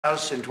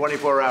House in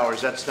 24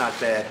 hours. That's not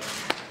bad.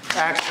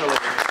 Actually,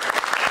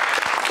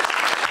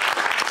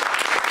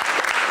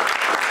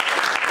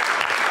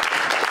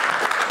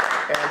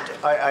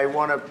 and I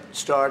want to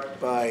start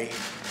by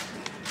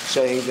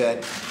saying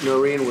that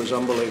Noreen was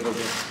unbelievable.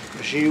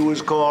 She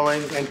was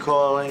calling and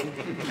calling.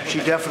 She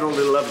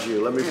definitely loves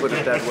you, let me put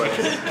it that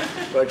way.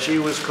 But she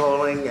was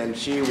calling and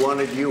she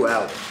wanted you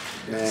out.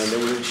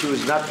 And she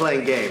was not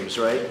playing games,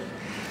 right?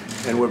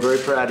 And we're very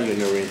proud of you,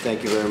 Noreen.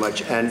 Thank you very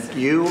much. And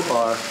you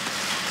are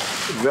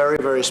very,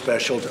 very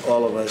special to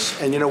all of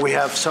us. And you know, we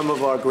have some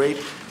of our great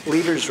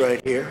leaders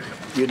right here.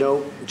 You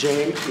know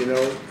James, you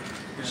know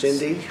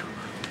Cindy,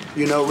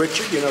 you know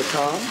Richard, you know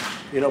Tom,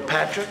 you know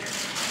Patrick,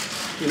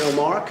 you know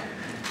Mark,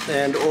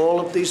 and all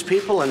of these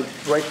people, and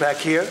right back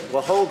here,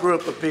 a whole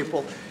group of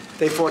people.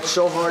 They fought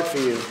so hard for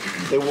you.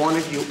 They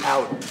wanted you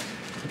out.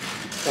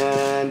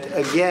 And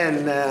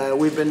again,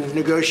 we've been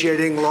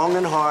negotiating long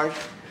and hard.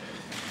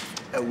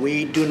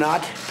 We do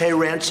not pay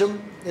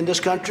ransom in this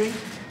country,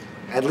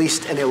 at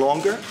least any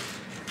longer.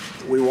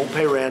 We won't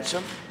pay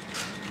ransom.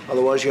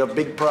 Otherwise, you have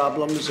big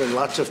problems and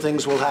lots of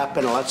things will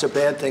happen, and lots of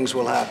bad things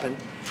will happen.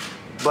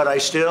 But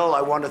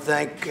I want to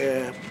thank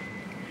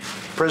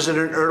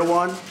President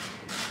Erdoğan.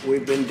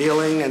 We've been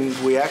dealing, and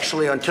we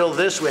actually, until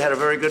this, we had a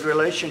very good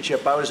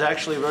relationship. I was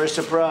actually very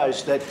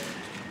surprised that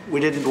we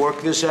didn't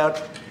work this out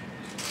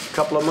a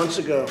couple of months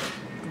ago.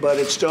 But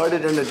it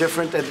started in a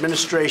different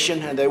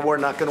administration, and they were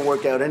not going to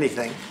work out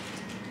anything.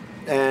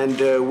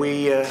 And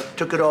we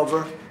took it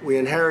over, we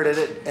inherited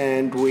it,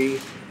 and we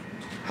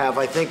have,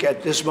 I think,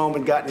 at this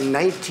moment, gotten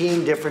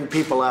 19 different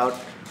people out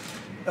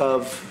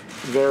of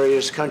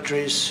various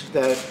countries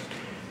that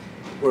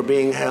were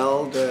being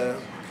held.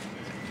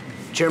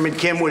 Chairman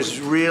Kim was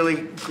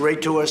really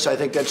great to us. I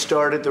think that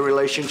started the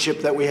relationship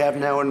that we have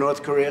now in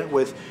North Korea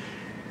with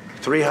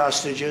 3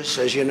 hostages,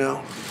 as you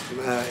know.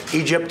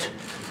 Egypt,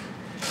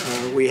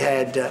 we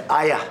had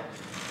Aya.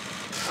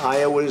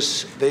 Aya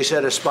was, they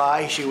said, a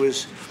spy. She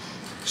was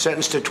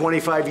sentenced to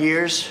 25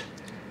 years.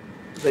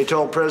 They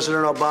told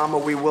President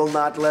Obama, we will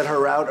not let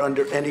her out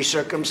under any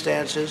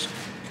circumstances.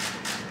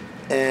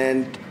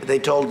 And they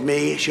told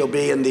me she'll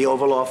be in the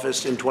Oval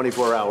Office in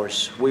 24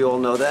 hours. We all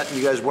know that.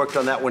 You guys worked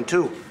on that one,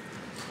 too.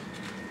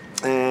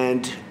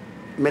 And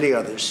many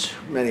others,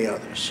 many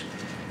others.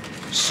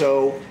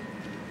 So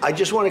I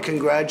just want to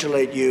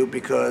congratulate you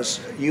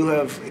because you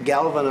have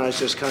galvanized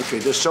this country.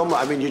 There's so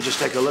much, I mean, you just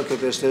take a look at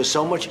this. There's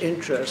so much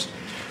interest.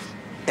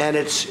 And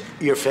it's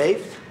your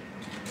faith.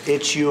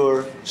 It's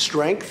your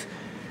strength,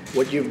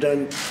 what you've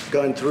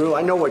gone through.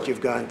 I know what you've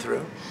gone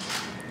through.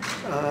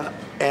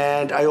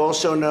 And I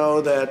also know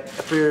that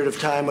a period of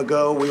time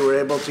ago, we were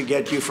able to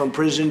get you from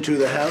prison to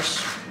the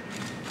House.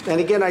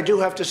 And again, I do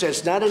have to say,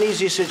 it's not an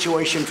easy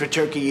situation for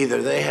Turkey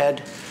either. They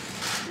had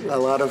a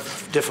lot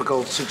of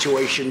difficult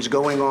situations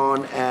going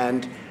on,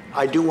 and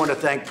I do want to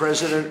thank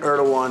President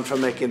Erdoğan for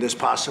making this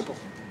possible.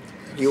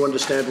 You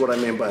understand what I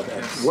mean by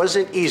that? Yes.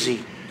 Wasn't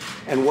easy,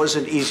 and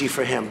wasn't easy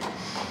for him.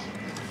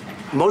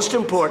 Most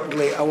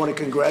importantly, I want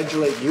to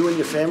congratulate you and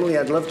your family.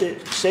 I'd love to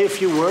say a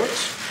few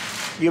words.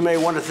 You may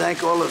want to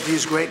thank all of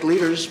these great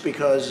leaders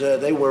because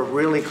they were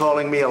really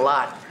calling me a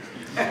lot.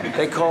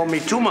 They called me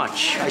too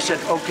much. I said,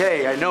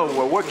 okay, I know,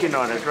 we're working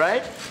on it,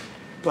 right?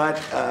 But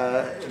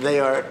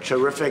they are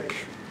terrific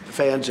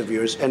fans of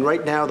yours. And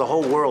right now, the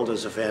whole world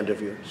is a fan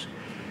of yours.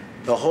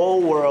 The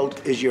whole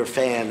world is your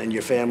fan and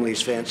your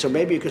family's fan. So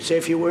maybe you could say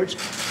a few words,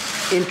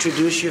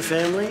 introduce your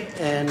family,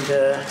 and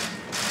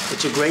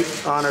it's a great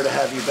honor to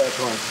have you back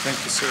home.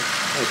 Thank you, sir.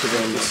 Thank you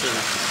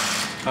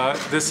very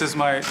much. This is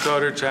my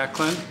daughter,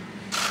 Jacqueline,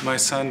 my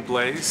son,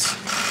 Blaze,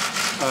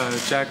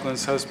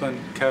 Jacqueline's husband,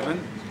 Kevin,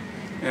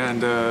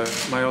 and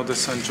my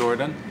oldest son,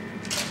 Jordan.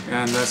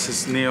 And this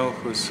is Neil,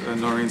 who's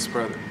Noreen's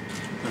brother.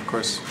 Of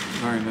course,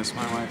 Noreen is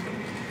my wife.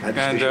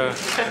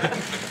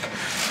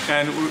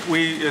 And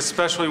we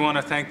especially want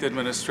to thank the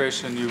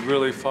administration. You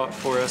really fought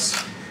for us,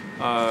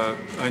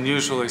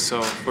 unusually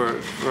so.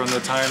 From the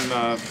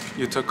time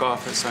you took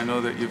office, I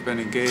know that you've been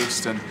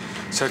engaged, and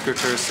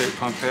Secretary of State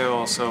Pompeo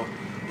also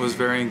was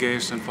very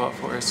engaged and fought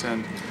for us.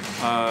 And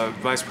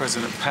Vice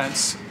President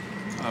Pence,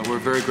 we're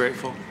very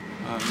grateful,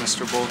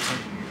 Mr. Bolton.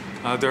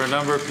 There are a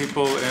number of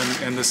people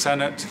in the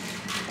Senate,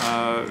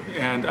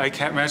 and I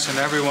can't mention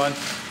everyone,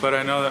 but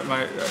I know that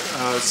my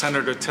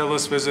Senator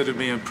Tillis visited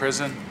me in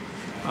prison.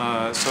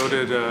 So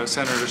did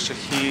Senator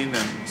Shaheen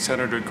and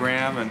Senator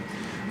Graham,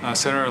 and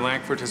Senator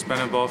Lankford has been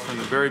involved from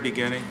the very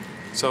beginning.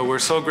 So we're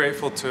so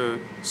grateful to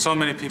so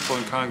many people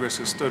in Congress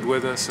who stood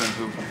with us and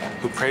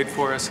who prayed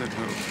for us and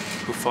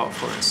who fought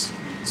for us.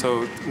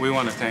 So we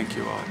want to thank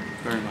you all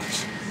very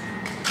much.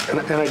 And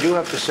I do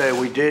have to say,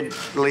 we did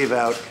leave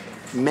out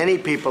many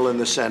people in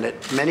the Senate,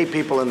 many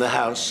people in the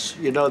House.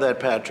 You know that,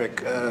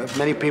 Patrick.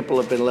 Many people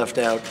have been left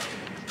out.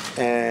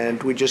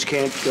 And we just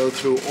can't go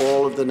through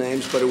all of the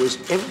names, but it was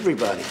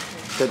everybody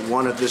that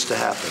wanted this to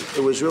happen.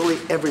 It was really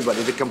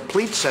everybody, the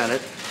complete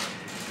Senate.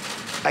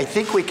 I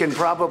think we can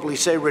probably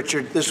say,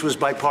 Richard, this was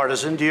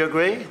bipartisan. Do you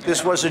agree?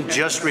 This wasn't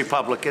just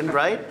Republican,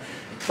 right?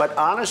 But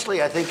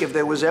honestly, I think if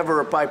there was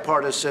ever a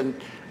bipartisan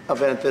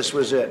event, this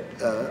was it.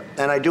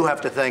 And I do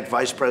have to thank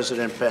Vice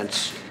President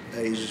Pence.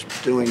 He's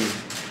doing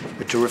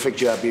a terrific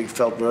job. He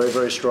felt very,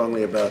 very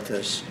strongly about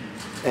this.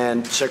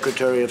 And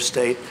Secretary of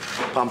State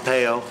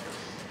Pompeo.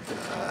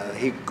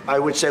 I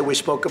would say we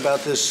spoke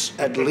about this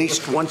at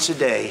least once a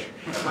day.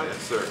 Yes,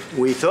 sir.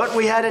 We thought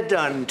we had it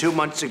done 2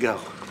 months ago.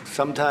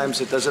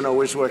 Sometimes it doesn't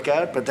always work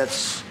out, but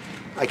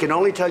I can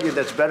only tell you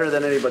that's better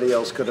than anybody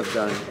else could have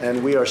done.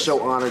 And we are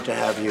so honored to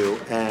have you.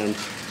 And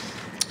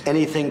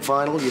anything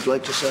final you'd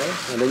like to say?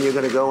 And then you're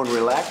going to go and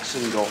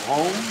relax and go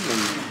home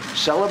and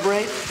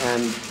celebrate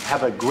and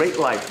have a great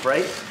life,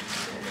 right?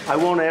 I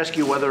won't ask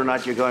you whether or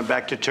not you're going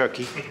back to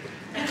Turkey.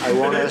 I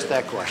won't ask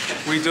that question.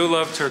 We do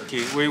love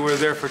Turkey. We were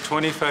there for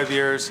 25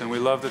 years, and we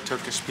love the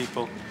Turkish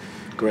people.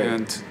 Great.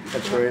 And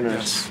that's very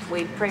nice. Yes.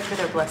 We pray for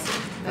their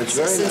blessing. That's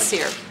very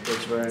sincere. Nice.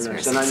 That's very It's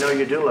nice. very And I know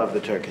you do love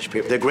the Turkish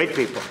people. They're great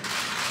people.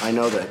 I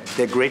know that.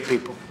 They're great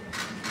people.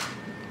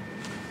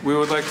 We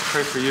would like to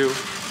pray for you.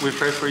 We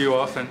pray for you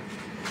often.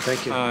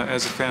 Thank you.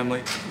 As a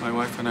family, my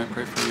wife and I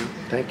pray for you.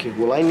 Thank you.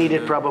 Well, I need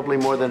it probably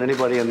more than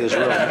anybody in this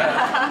room.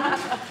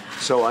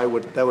 So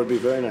that would be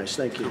very nice.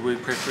 Thank you. Could we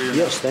pray for you?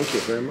 Yes, thank you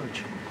very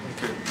much.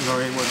 Okay.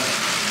 Noreen, would you?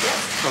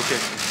 Yes. Okay.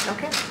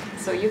 Okay.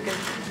 So you can.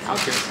 I'll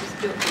Okay.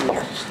 just do it from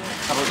here.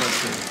 How about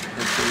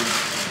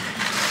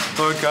that?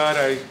 Lord God,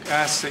 I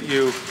ask that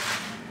you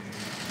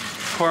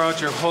pour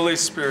out your Holy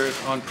Spirit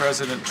on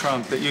President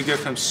Trump, that you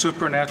give him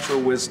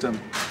supernatural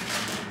wisdom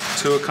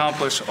to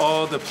accomplish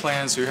all the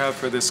plans you have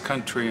for this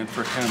country and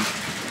for him.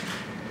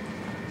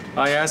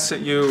 I ask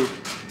that you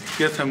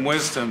give him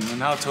wisdom on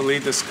how to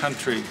lead this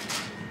country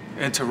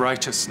into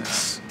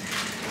righteousness.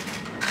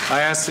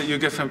 I ask that you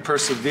give him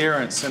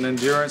perseverance and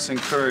endurance and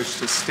courage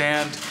to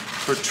stand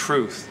for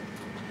truth.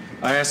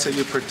 I ask that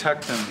you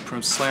protect him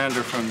from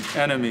slander, from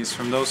enemies,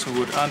 from those who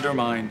would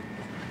undermine.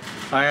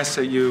 I ask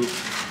that you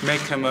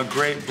make him a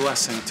great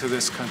blessing to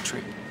this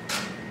country.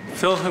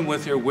 Fill him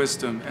with your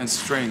wisdom and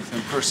strength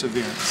and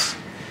perseverance,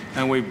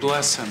 and we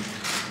bless him.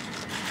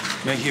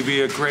 May he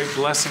be a great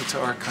blessing to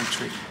our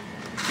country.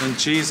 In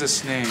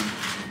Jesus' name,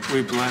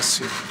 we bless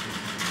you.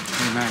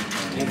 Amen.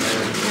 And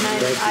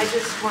I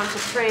just want to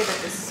pray that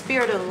the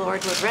Spirit of the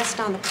Lord would rest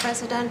on the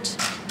President,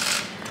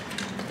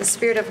 the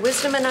spirit of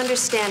wisdom and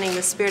understanding,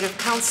 the spirit of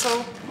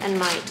counsel and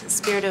might, the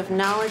spirit of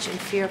knowledge and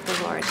fear of the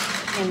Lord.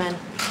 Amen.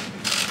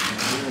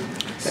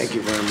 Thank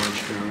you very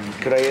much, Noreen.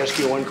 Could I ask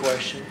you one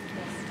question?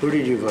 Who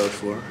did you vote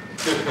for?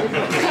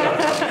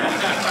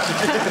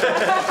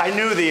 I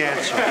knew the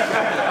answer.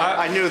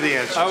 I knew the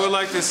answer. I would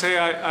like to say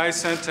I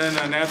sent in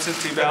an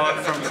absentee ballot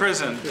from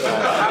prison.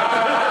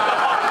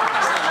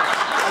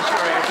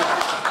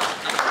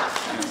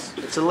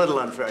 It's a little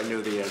unfair. I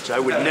knew the answer. I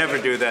would never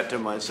do that to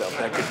myself.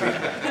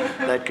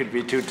 That could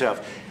be too tough.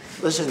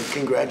 Listen,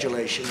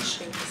 congratulations.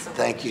 Thank you so much.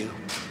 Thank you.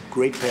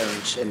 Great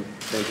parents and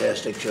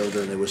fantastic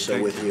children. They were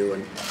so with you,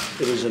 and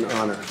it is an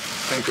honor.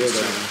 Thank you,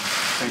 sir.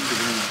 Thank you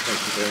very much. Thank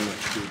you very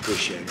much. We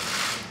appreciate it.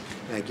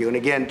 Thank you. And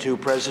again, to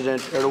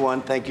President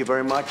Erdoğan, thank you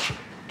very much.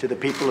 To the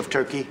people of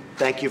Turkey,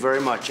 thank you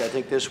very much. I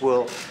think this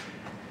will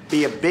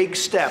be a big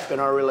step in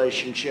our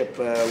relationship.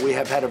 We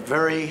have had a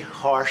very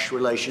harsh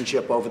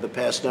relationship over the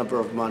past number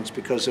of months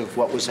because of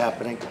what was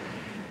happening.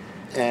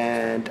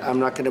 And I'm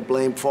not going to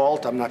blame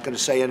fault. I'm not going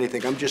to say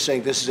anything. I'm just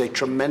saying this is a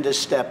tremendous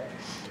step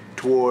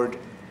toward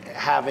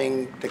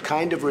having the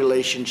kind of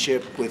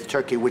relationship with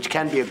Turkey, which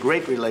can be a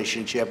great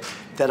relationship,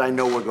 that I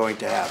know we're going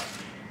to have.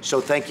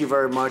 So thank you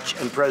very much.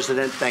 And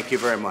President, thank you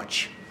very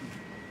much.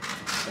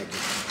 Thank you.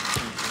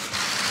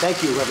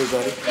 Thank you,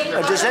 everybody.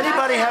 Does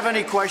anybody have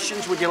any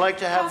questions? Would you like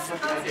to have?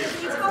 Can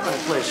you tell us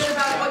a little Please. bit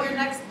about what your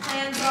next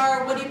plans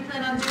are? What do you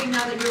plan on doing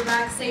now that you're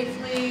back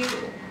safely?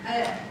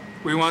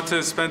 We want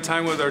to spend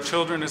time with our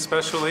children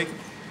especially,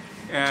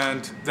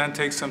 and then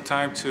take some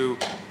time to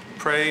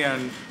pray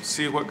and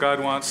see what God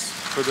wants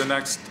for the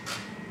next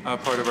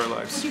part of our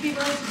lives. Would you be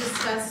willing to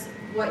discuss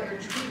what your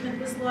treatment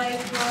was like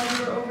while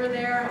you were over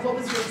there? What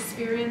was your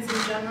experience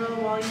in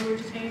general while you were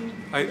detained?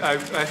 I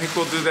think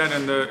we'll do that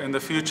in the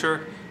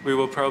future. We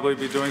will probably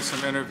be doing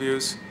some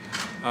interviews.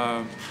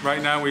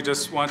 Right now, we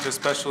just want to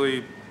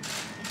especially,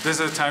 this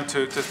is a time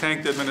to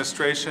thank the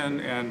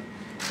administration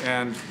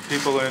and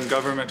people in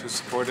government who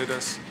supported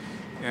us.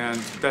 And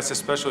that's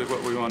especially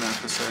what we want to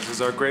emphasize,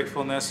 is our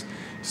gratefulness.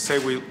 To say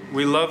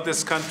we love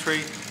this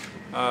country.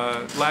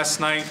 Last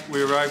night,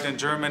 we arrived in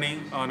Germany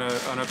on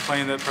a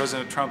plane that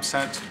President Trump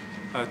sent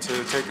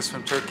to take us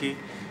from Turkey.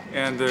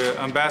 And the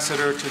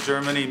ambassador to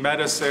Germany met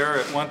us there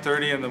at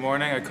 1:30 in the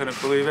morning. I couldn't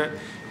believe it.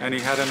 And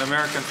he had an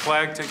American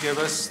flag to give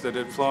us that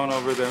had flown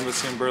over the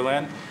embassy in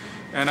Berlin.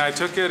 And I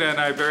took it, and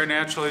I very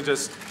naturally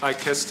I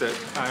kissed it.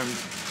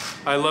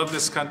 I love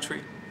this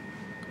country,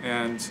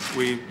 and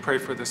we pray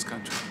for this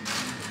country.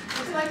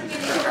 Would you like to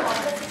get into your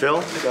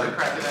Phil? Mr.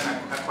 President,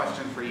 a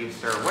question for you,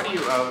 sir. What do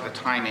you owe the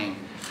timing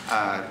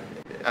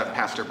of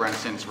Pastör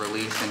Brunson's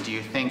release, and do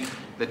you think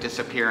the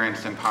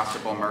disappearance and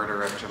possible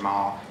murder of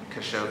Jamal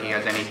Khashoggi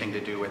has anything to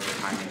do with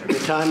the timing of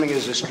The timing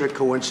is a strict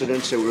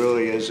coincidence. It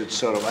really is. It's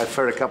sort of, I've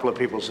heard a couple of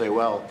people say,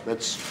 well,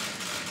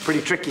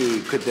 pretty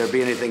tricky. Could there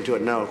be anything to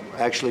it? No.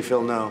 Actually,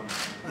 Phil, no.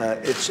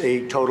 It's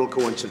a total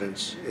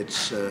coincidence.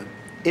 It's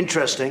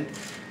interesting.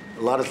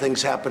 A lot of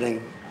things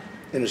happening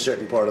in a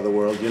certain part of the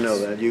world. You know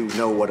that. You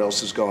know what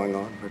else is going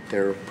on. But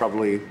there are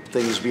probably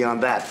things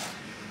beyond that.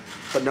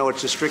 But no,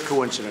 it's a strict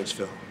coincidence,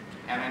 Phil.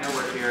 And I know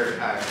we're here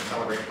to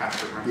celebrate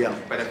Pastör Brunson, Yeah.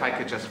 but if I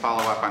could just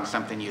follow up on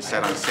something you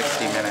said on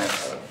 60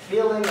 Minutes.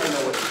 Feeling, I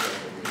know what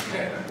you're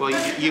saying.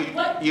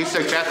 Well, you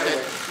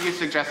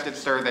suggested,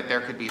 sir, that there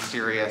could be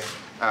serious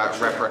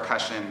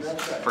repercussions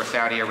for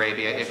Saudi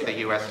Arabia if the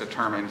U.S.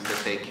 determines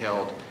that they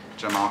killed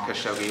Jamal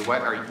Khashoggi.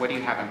 What do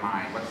you have in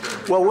mind? What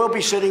sort of Well, we'll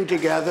be sitting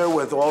together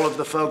with all of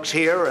the folks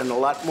here and a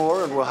lot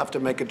more, and we'll have to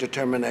make a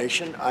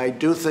determination. I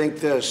do think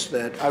this,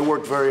 that I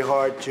worked very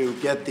hard to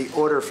get the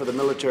order for the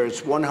military.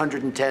 It's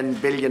 $110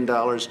 billion.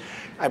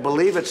 I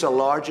believe it's the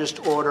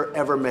largest order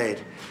ever made.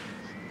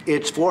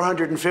 It's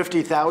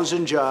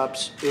 450,000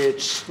 jobs.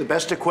 It's the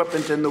best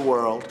equipment in the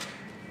world.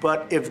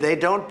 But if they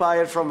don't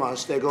buy it from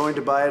us, they're going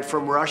to buy it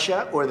from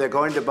Russia, or they're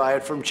going to buy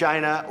it from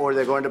China, or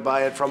they're going to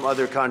buy it from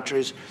other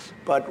countries.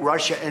 But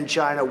Russia and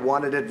China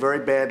wanted it very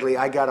badly.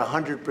 I got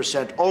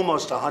 100%,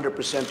 almost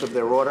 100% of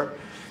their order.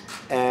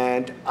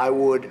 And I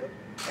would,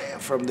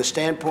 from the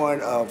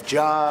standpoint of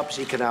jobs,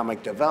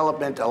 economic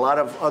development, a lot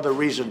of other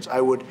reasons, I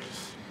would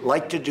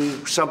like to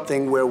do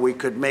something where we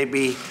could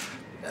maybe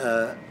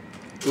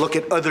look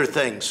at other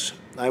things.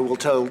 I will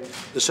tell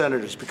the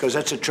senators, because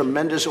that's a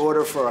tremendous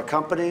order for our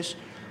companies.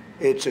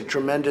 It's a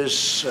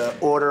tremendous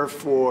order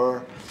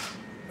for,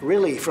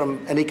 really,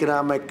 from an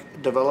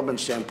economic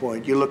development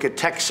standpoint. You look at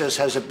Texas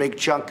has a big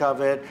chunk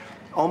of it.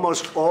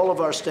 Almost all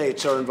of our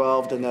states are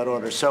involved in that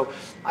order. So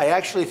I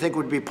actually think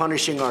we'd be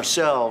punishing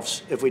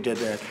ourselves if we did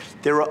that.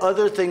 There are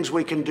other things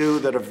we can do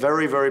that are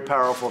very, very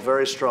powerful,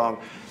 very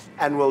strong,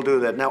 and we'll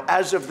do that. Now,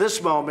 as of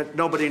this moment,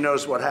 nobody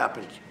knows what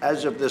happened.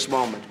 As of this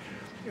moment.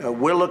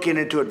 We're looking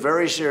into it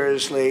very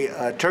seriously.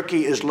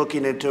 Turkey is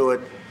looking into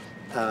it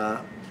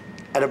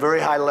at a very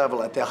high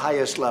level, at the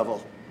highest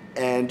level.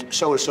 And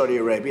so is Saudi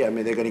Arabia. I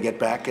mean, they're going to get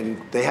back,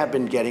 and they have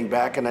been getting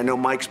back. And I know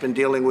Mike's been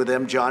dealing with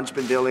them. John's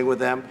been dealing with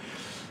them.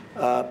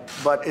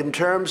 But in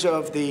terms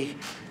of the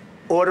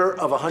order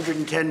of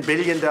 $110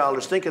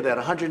 billion, think of that,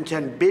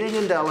 $110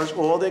 billion,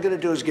 all they're going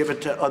to do is give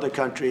it to other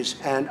countries.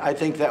 And I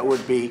think that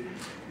would be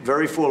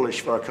very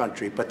foolish for our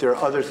country. But there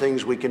are other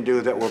things we can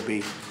do that will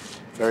be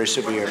very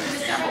severe.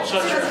 What's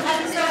an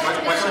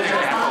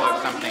example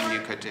of something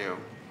you could do?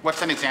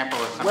 What's an example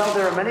of something? Well,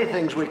 there are many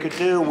things we could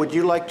do. Would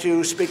you like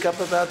to speak up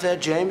about that,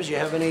 James? You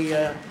have any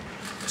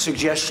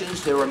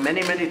suggestions? There are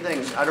many, many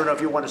things. I don't know if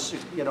you want to,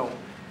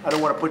 I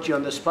don't want to put you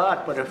on the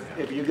spot, but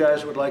if you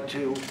guys would like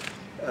to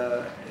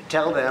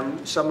tell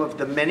them some of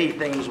the many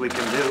things we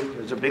can do.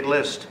 There's a big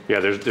list. Yeah,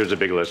 there's a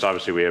big list.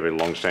 Obviously, we have a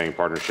long-standing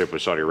partnership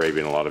with Saudi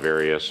Arabia in a lot of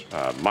areas.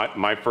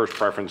 My first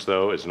preference,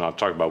 though, is not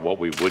to talk about what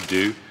we would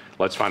do.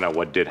 Let's find out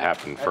what did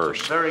happen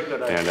first. That's a very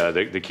good idea.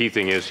 And the key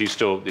thing is his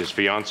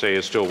fiance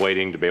is still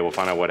waiting to be able to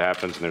find out what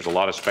happens, and there's a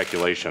lot of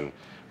speculation.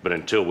 But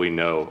until we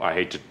know, I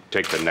hate to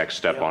take the next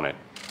step on it,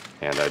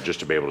 and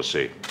just to be able to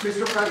see.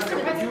 Mr.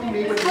 President, would you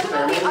meet with his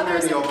family here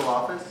in the Oval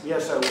Office?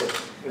 Yes, I would.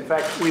 In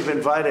fact, we've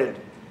invited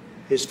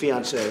his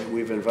fiance.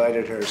 We've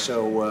invited her.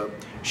 So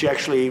she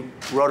actually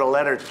wrote a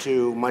letter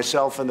to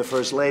myself and the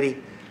First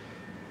Lady,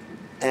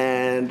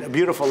 and a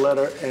beautiful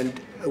letter. And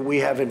we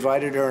have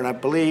invited her, and I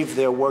believe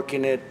they're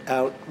working it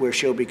out where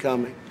she'll be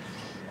coming.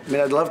 I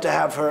mean, I'd love to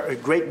have her.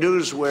 Great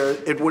news where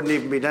it wouldn't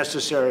even be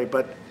necessary,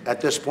 but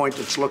at this point,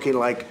 it's looking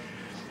like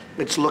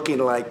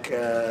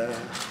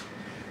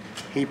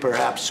he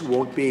perhaps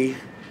won't be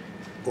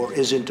or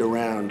isn't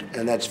around,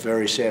 and that's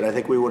very sad. I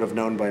think we would have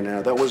known by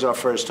now. That was our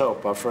first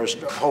hope. Our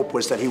first hope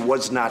was that he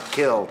was not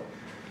killed,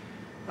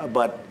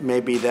 but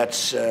maybe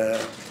that's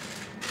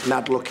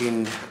not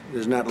looking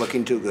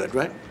too good,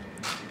 right?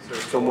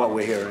 From what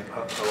we're hearing.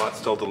 A lot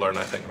still to learn,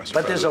 I think, Mr. President.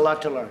 But there's a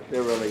lot to learn.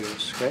 There really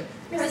is, okay?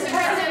 Mr.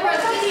 President, what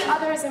about the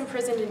others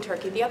imprisoned in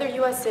Turkey, the other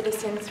U.S.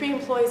 citizens, 3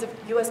 employees of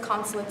U.S.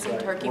 consulates in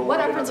Turkey? What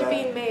efforts are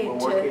being made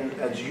to...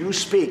 As you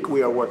speak,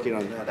 we are working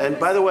on that. And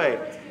by the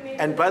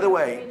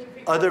way,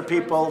 other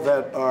people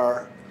that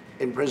are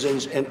in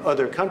prisons in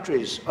other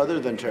countries other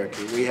than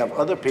Turkey, we have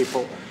other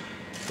people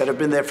that have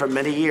been there for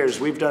many years.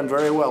 We've done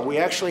very well. We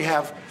actually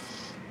have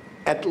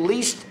at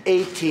least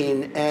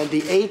 18, and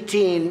the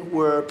 18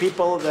 were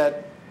people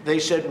that they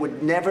said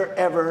would never,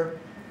 ever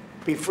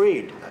be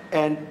freed.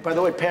 And by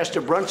the way,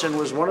 Pastör Brunson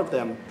was one of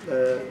them.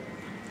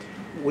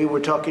 We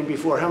were talking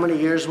before, how many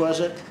years was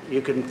it?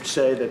 You can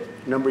say the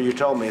number you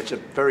told me. It's a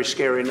very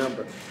scary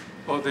number.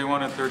 Oh, they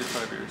wanted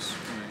 35 years.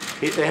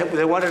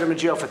 They wanted him in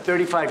jail for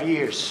 35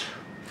 years.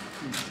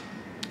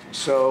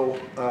 So,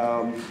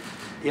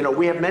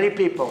 we have many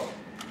people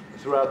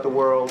throughout the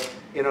world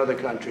in other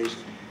countries.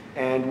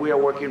 And we are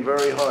working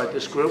very hard.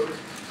 This group,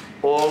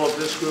 all of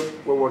this group,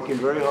 we're working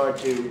very hard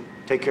to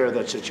take care of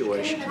that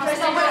situation.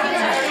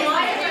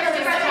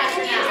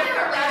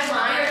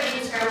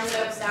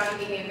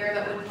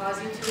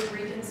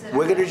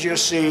 We're going to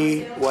just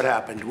see what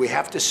happened. We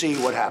have to see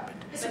what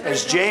happened.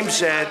 As James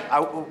said,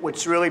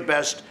 it's really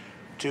best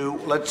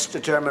let's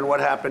determine what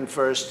happened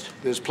first.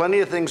 There's plenty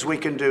of things we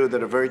can do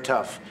that are very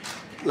tough.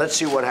 Let's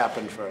see what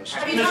happened first.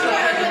 Have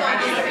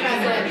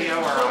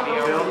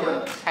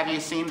you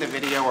seen the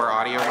video or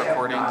audio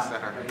recordings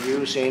that are? Have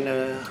you seen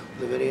the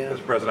video?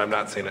 Mr. President, I've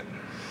not seen it.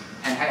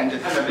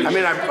 I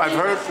mean, I've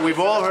heard, we've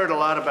all heard a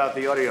lot about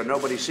the audio.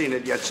 Nobody's seen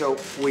it yet, so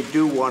we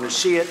do want to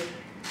see it.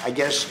 I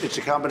guess it's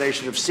a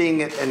combination of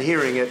seeing it and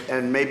hearing it,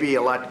 and maybe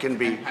a lot can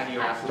be. Have you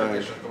asked the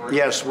authorities?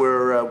 Yes,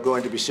 we're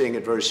going to be seeing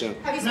it very soon.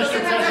 Have you spoken to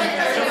the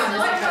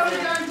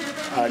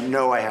president?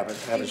 No, I haven't.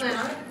 I mean,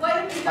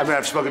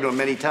 I've spoken to him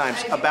many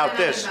times about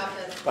this,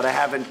 but I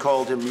haven't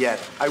called him yet.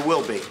 I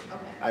will be.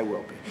 I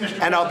will be.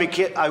 And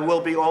I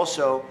will be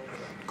also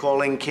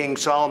calling King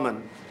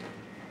Solomon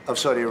of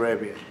Saudi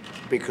Arabia,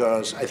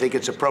 because I think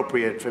it's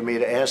appropriate for me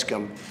to ask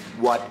him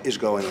what is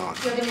going on.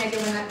 Do you have any idea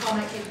when that call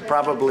might take place?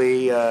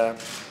 Probably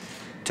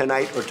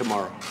tonight or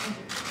tomorrow.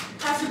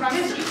 Pastor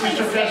Brunson, do you plan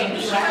to stay in the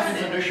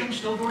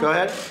U.S.? Go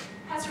ahead.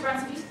 Pastor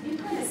Brunson, do you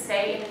plan to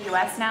stay in the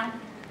U.S. now?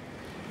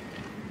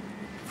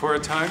 For a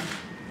time,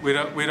 we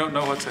don't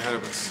know what's ahead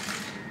of us.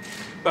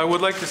 But I would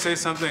like to say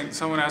something.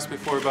 Someone asked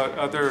before about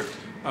other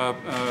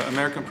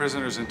American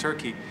prisoners in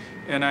Turkey.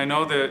 And I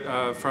know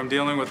that from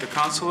dealing with the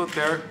consulate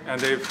there, and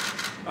they've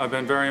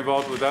been very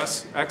involved with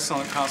us,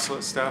 excellent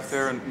consulate staff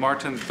there, and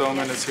Martin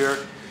Thoman is here,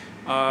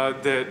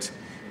 that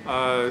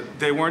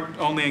they weren't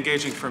only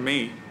engaging for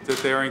me, that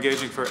they are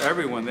engaging for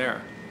everyone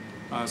there.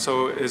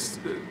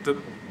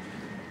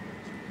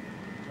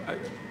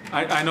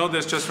 I know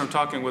this just from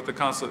talking with the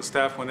consulate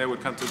staff when they would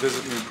come to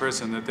visit me in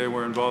prison, that they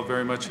were involved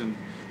very much in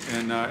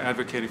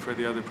advocating for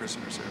the other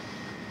prisoners there.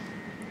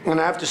 And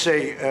I have to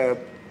say,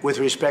 with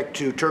respect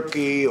to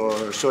Turkey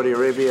or Saudi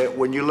Arabia,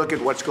 when you look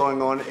at what's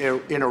going on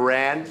in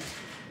Iran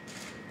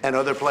and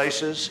other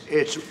places,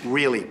 it's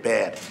really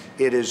bad.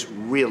 It is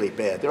really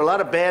bad. There are a lot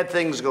of bad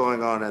things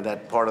going on in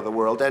that part of the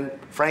world, and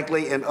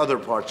frankly, in other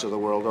parts of the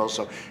world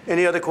also.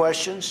 Any other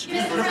questions?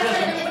 Yes,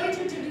 President, what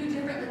did you do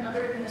different than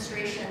other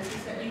administrations?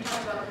 You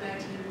talked about the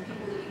 19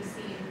 people that you've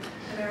seen,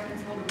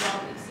 Americans hold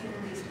abroad that you've seen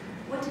released.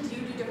 What did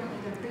you do differently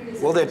than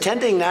previous? Well, they're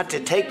tending not to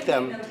take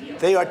them.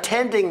 They are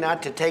tending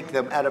not to take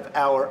them out of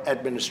our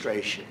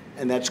administration,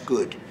 and that's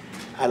good.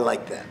 I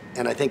like that,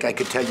 and I think I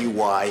could tell you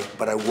why,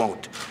 but I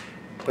won't.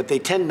 But they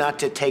tend not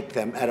to take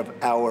them out of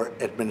our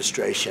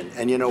administration,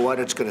 and you know what?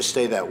 It's going to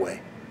stay that way.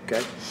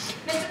 Okay?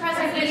 Mr.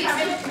 President, did you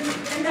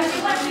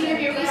watch the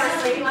interview with the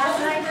First Lady last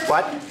night?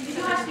 What? Did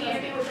you watch the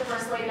interview with the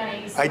First Lady on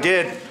ABC? I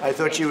did. I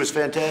thought she was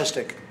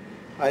fantastic.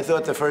 I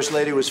thought the First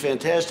Lady was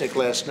fantastic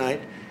last night.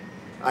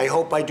 I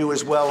hope I do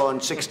as well on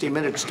 60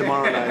 Minutes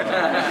tomorrow night.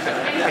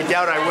 I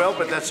doubt I will,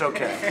 but that's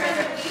okay.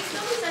 President, will you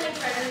still be sending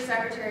Treasury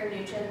Secretary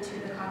Mnuchin to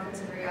the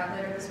conference in Riyadh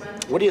later this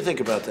month? What do you think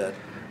about that?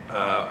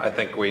 I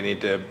think we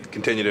need to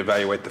continue to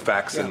evaluate the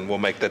facts, and we'll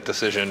make that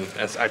decision.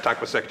 As I talked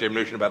with Secretary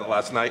Mnuchin about it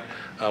last night,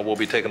 we'll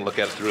be taking a look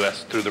at it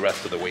through the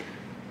rest of the week.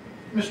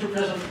 Mr.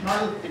 President,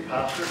 now that the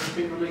pastor has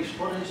been released,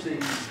 what is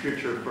the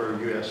future for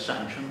U.S.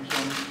 sanctions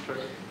on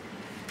Turkey?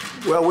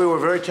 Well, we were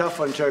very tough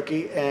on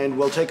Turkey, and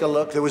we'll take a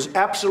look. There was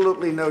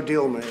absolutely no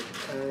deal made.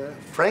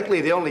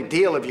 Frankly, the only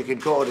deal, if you could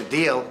call it a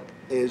deal,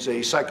 is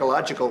a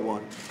psychological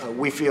one.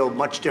 We feel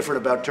much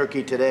different about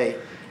Turkey today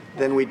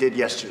than we did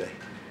yesterday.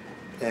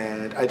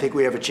 And I think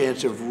we have a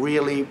chance of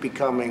really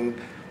becoming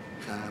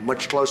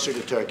much closer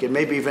to Turkey, and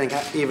maybe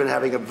even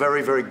having a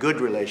very, very good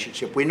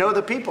relationship. We know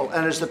the people,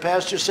 and as the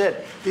pastor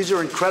said, these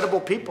are incredible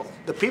people.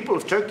 The people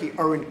of Turkey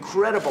are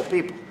incredible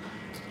people.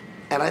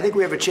 And I think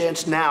we have a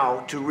chance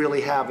now to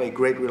really have a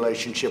great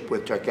relationship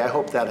with Turkey. I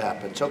hope that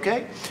happens,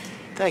 okay?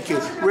 Thank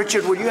you.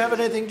 Richard, would you have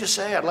anything to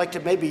say? I'd like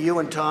to, maybe you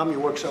and Tom, you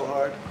work so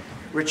hard.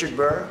 Richard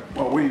Burr?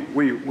 Well,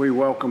 we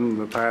welcome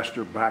the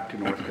pastor back to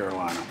North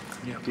Carolina.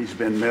 He's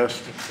been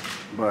missed,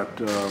 but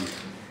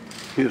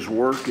his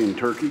work in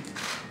Turkey,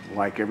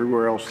 like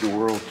everywhere else in the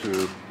world,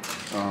 to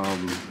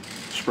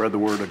spread the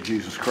word of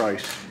Jesus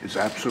Christ is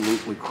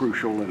absolutely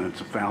crucial, and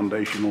it's a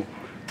foundational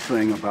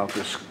thing about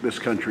this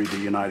country, the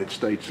United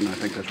States, and I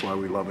think that's why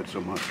we love it so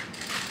much.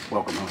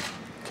 Welcome home.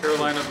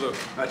 Carolina Blue.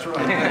 That's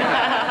right.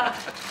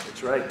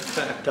 That's right.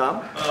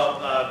 Tom?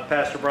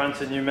 Pastor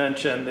Brunson, you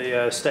mentioned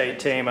the state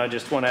team. I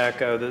just want to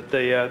echo that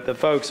the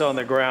folks on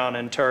the ground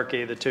in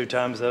Turkey, the 2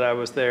 times that I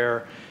was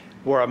there,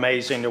 were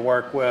amazing to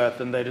work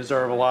with, and they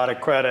deserve a lot of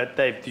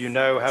credit. You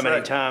know how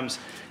many times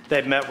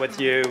they've met with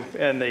you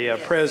in the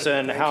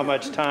prison, how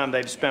much time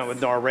they've spent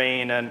with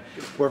Noreen, and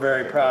we're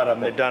very proud of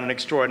them. They've done an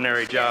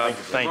extraordinary job.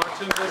 Thank you.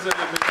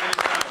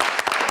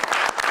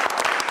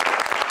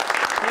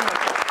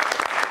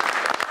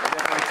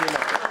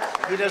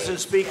 He doesn't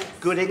speak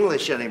good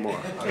English anymore.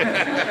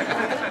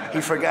 He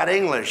forgot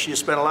English. You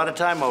spent a lot of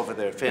time over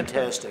there.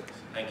 Fantastic.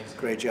 Thank you.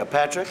 Great job.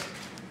 Patrick?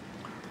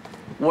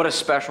 What a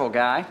special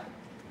guy.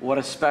 What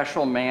a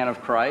special man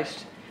of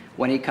Christ.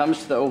 When he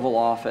comes to the Oval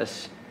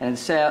Office, and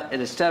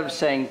instead of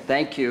saying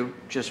thank you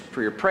just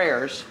for your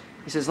prayers,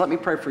 he says, let me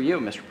pray for you,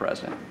 Mr.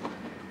 President.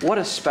 What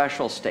a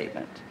special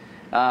statement.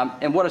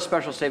 And what a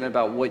special statement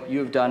about what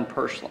you've done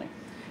personally.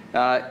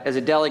 As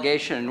a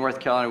delegation in North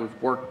Carolina, we've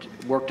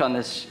worked on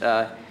this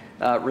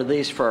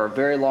released for a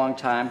very long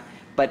time.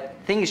 But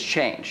things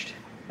changed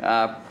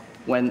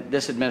when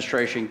this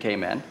administration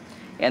came in,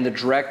 and the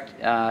direct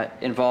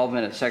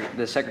involvement of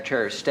the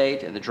Secretary of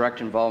State and the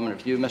direct involvement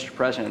of you, Mr.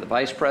 President, and the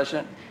Vice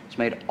President has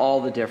made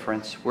all the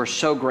difference. We're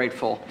so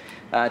grateful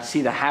to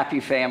see the happy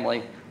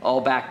family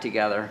all back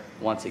together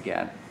once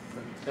again.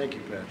 Thank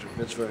you, Patrick.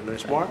 That's very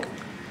nice. Mark?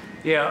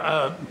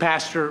 Yeah,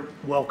 Pastor,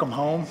 welcome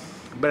home.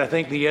 But I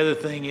think the other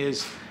thing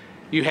is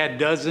you had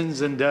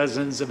dozens and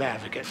dozens of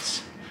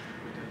advocates.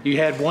 You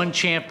had one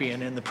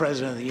champion in the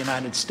President of the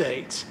United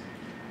States,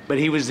 but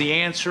he was the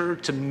answer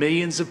to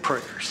millions of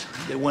prayers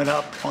that went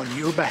up on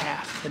your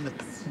behalf and the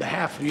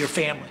behalf of your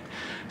family.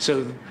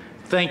 So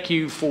thank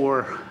you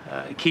for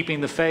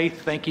keeping the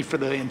faith. Thank you for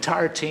the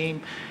entire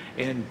team.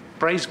 And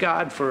praise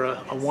God for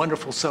a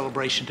wonderful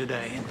celebration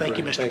today. And thank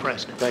you, Mr.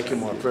 President. Thank you,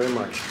 Mark, very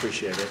much.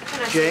 Appreciate it.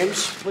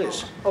 James,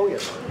 please. Oh,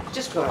 yes.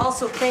 Just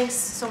also thanks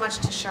so much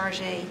to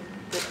Chargé.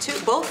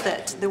 Both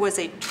that there was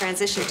a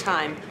transition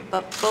time,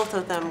 but both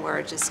of them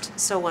were just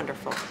so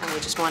wonderful, and we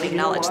just want to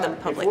acknowledge them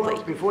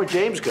publicly. Before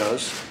James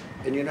goes,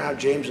 and you know how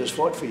James has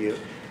fought for you,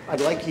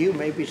 I'd like you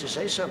maybe to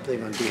say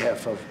something on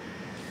behalf of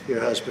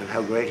your husband,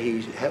 how great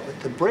he had,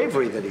 the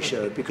bravery that he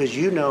showed, because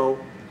you know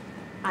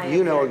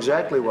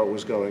exactly what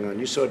was going on.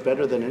 You saw it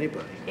better than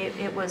anybody.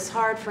 It was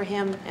hard for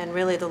him, and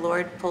really the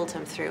Lord pulled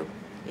him through.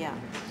 Yeah.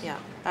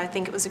 I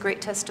think it was a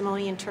great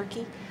testimony in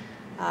Turkey.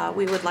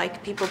 We would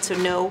like people to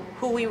know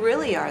who we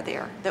really are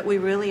there, that we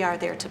really are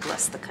there to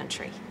bless the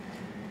country.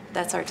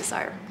 That's our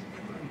desire.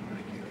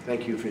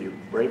 Thank you for your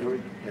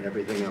bravery and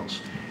everything else.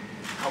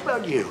 How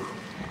about you?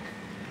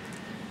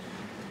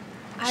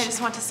 I just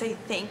want to say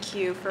thank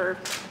you for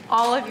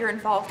all of your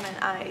involvement.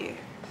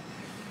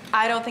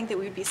 I don't think that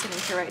we'd be sitting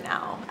here right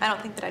now. I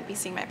don't think that I'd be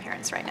seeing my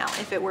parents right now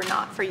if it were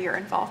not for your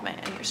involvement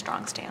and your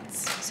strong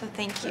stance. So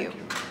thank you.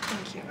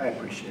 Thank you. I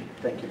appreciate it.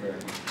 Thank you very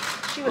much.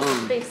 She was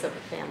the face of the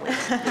family.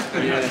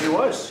 Yeah, she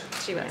was.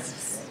 She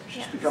was.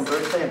 She's become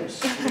very famous.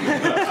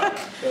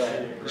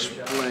 Just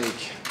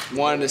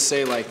wanted to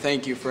say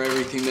thank you for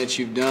everything that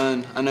you've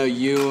done. I know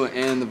you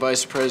and the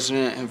Vice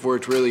President have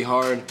worked really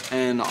hard,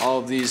 and all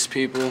of these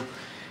people,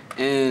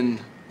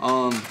 and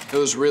it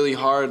was really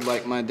hard,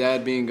 my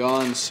dad being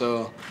gone,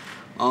 so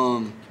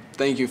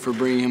thank you for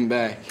bringing him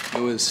back.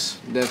 It was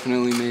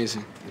definitely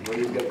amazing. Well,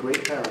 you've got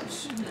great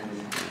parents, and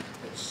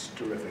it's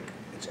terrific.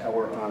 It's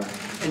our honor.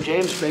 And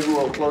James, maybe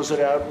we'll close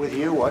it out with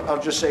you.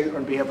 I'll just say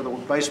on behalf of the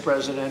Vice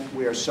President,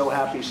 we are so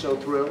happy, so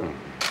thrilled.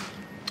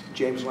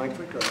 James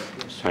Langford, go ahead,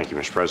 please. Thank you,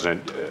 Mr.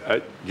 President.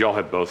 Y'all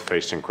have both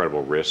faced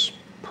incredible risks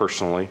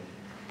personally.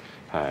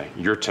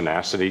 Your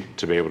tenacity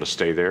to be able to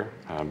stay there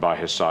by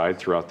his side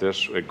throughout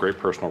this, a great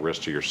personal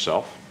risk to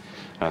yourself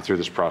through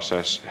this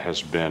process,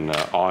 has been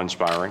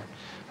awe-inspiring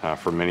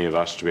for many of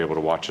us to be able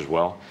to watch as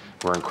well.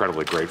 We're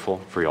incredibly grateful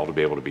for y'all to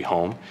be able to be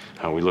home.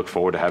 We look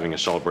forward to having a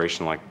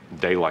celebration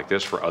day like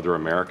this for other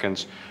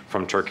Americans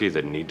from Turkey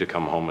that need to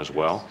come home as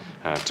well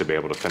to be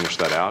able to finish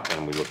that out.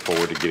 And we look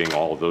forward to getting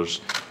all of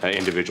those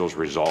individuals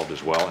resolved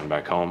as well and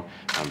back home.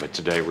 But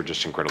today we're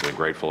just incredibly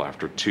grateful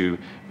after 2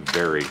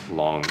 very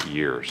long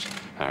years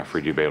for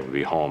you to be able to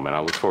be home. And I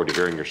look forward to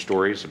hearing your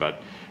stories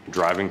about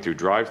driving through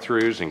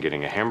drive-thrus and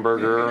getting a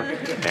hamburger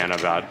and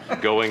about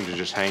going to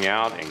just hang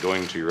out and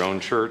going to your own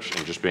church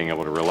and just being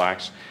able to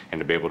relax and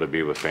to be able to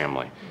be with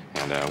family.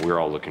 And we're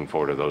all looking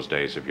forward to those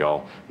days of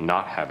y'all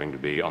not having to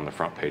be on the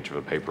front page of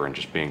a paper and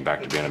just being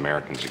back to being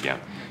Americans again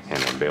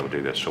and be able to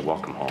do this. So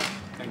welcome home.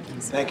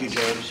 Thank you,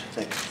 James.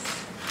 Thank you.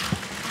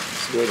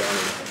 Good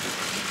honor.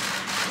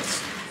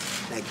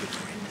 Thank you.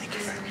 Thank you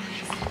very much.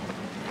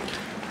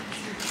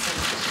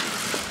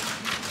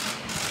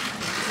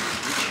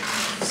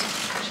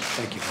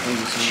 Thank you very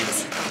much.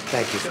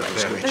 Thank you for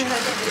this great job.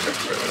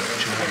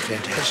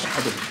 Fantastic.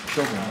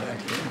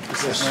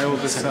 My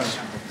oldest son.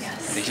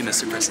 Thank you,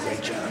 Mr. President.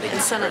 Great job.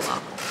 And son-in-law.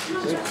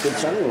 Good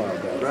son-in-law,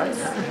 though, right?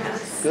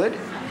 Good?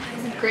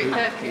 Great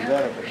pick. You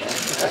got it.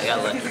 It's a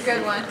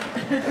good one.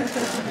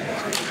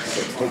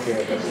 Take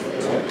care of it.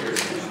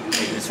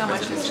 Thank you so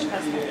much, Mr.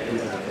 President.